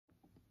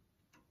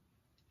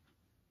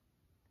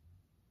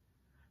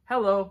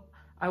Hello,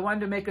 I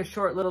wanted to make a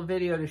short little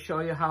video to show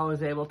you how I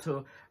was able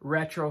to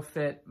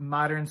retrofit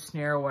modern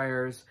snare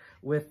wires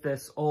with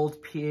this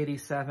old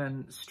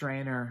P87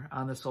 strainer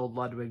on this old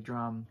Ludwig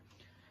drum.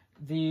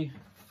 The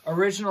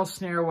original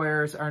snare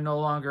wires are no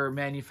longer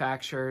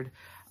manufactured.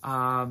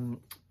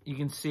 You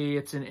can see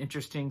it's an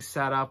interesting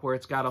setup where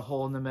it's got a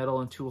hole in the middle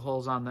and two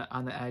holes on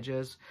the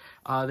edges.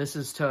 This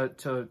is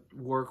to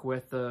work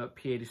with the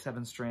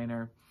P87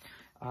 strainer.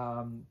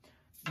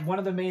 One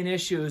of the main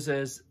issues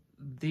is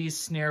these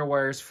snare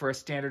wires for a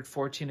standard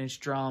 14-inch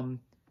drum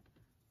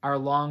are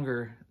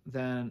longer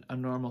than a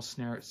normal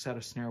set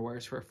of snare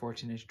wires for a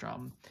 14-inch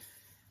drum.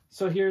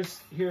 So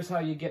here's how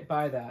you get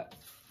by that.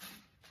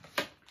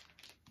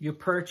 You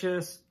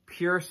purchase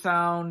Pure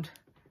Sound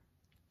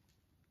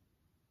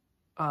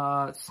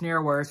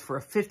snare wires for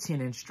a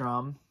 15-inch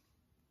drum.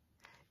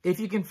 If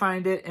you can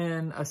find it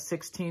in a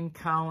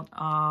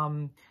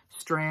 16-count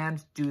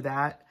strand, do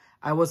that.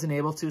 I wasn't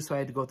able to, so I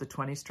had to go with the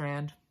 20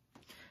 strand.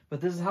 But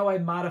this is how I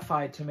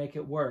modified to make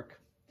it work.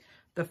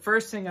 The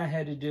first thing I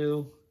had to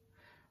do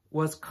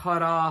was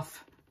cut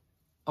off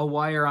a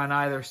wire on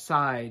either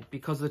side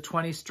because the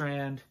 20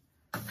 strand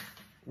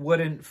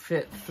wouldn't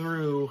fit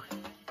through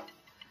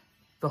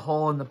the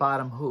hole in the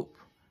bottom hoop,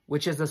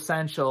 which is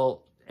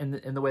essential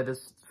in the way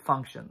this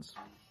functions.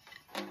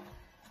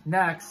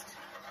 Next,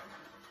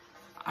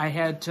 I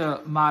had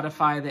to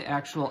modify the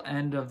actual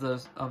end of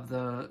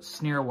the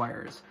snare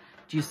wires.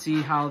 Do you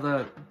see how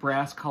the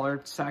brass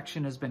colored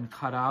section has been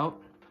cut out?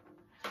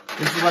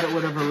 This is what it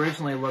would have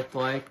originally looked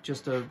like,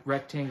 just a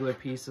rectangular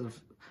piece of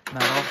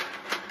metal.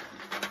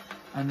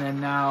 And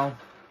then now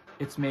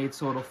it's made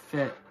so it'll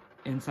fit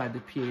inside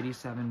the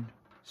P87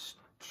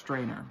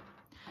 strainer.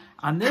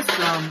 On this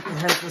drum, it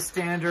has the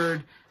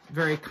standard,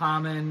 very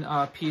common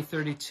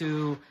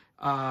P32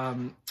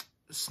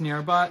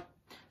 snare butt.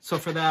 So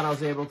for that, I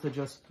was able to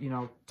just,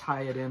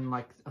 tie it in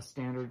like a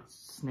standard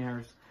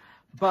snares.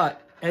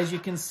 But as you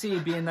can see,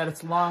 being that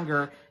it's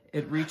longer,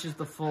 it reaches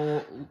the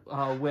full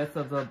width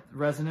of the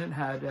resonant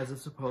head as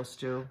it's supposed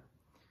to.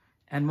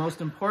 And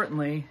most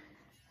importantly,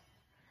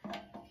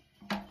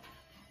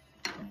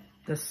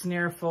 the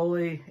snare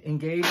fully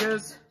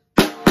engages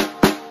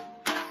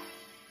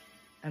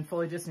and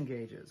fully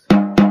disengages.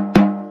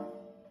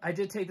 I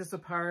did take this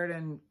apart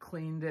and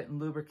cleaned it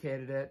and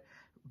lubricated it,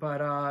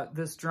 but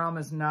this drum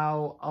is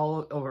now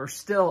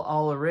still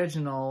all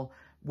original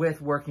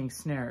with working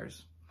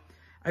snares.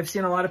 I've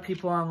seen a lot of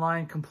people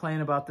online complain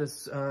about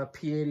this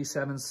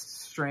P87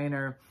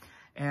 strainer,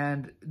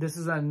 and this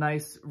is a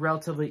nice,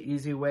 relatively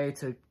easy way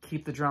to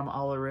keep the drum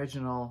all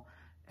original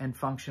and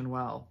function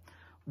well.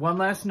 One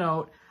last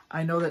note,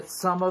 I know that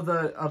some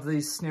of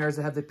these snares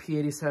that have the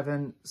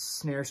P87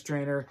 snare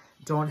strainer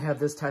don't have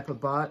this type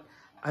of butt.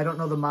 I don't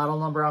know the model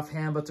number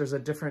offhand, but there's a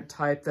different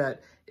type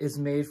that is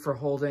made for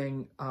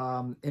holding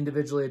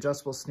individually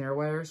adjustable snare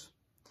wires.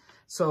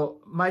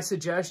 So my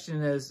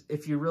suggestion is,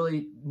 if you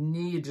really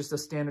need just a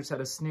standard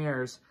set of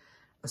snares,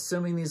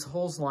 assuming these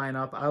holes line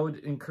up, I would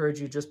encourage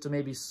you just to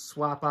maybe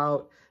swap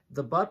out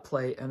the butt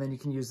plate and then you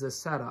can use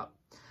this setup.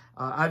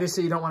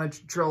 Obviously, you don't want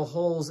to drill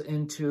holes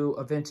into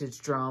a vintage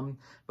drum,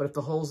 but if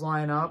the holes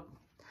line up,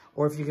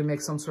 or if you can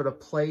make some sort of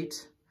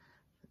plate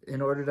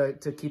in order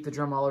to keep the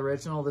drum all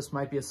original, this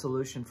might be a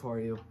solution for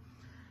you.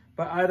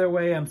 But either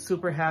way, I'm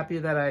super happy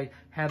that I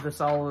have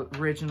this all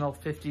original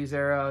 50s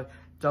era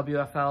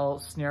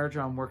WFL snare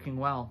drum working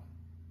well.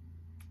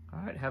 All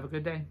right, have a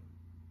good day.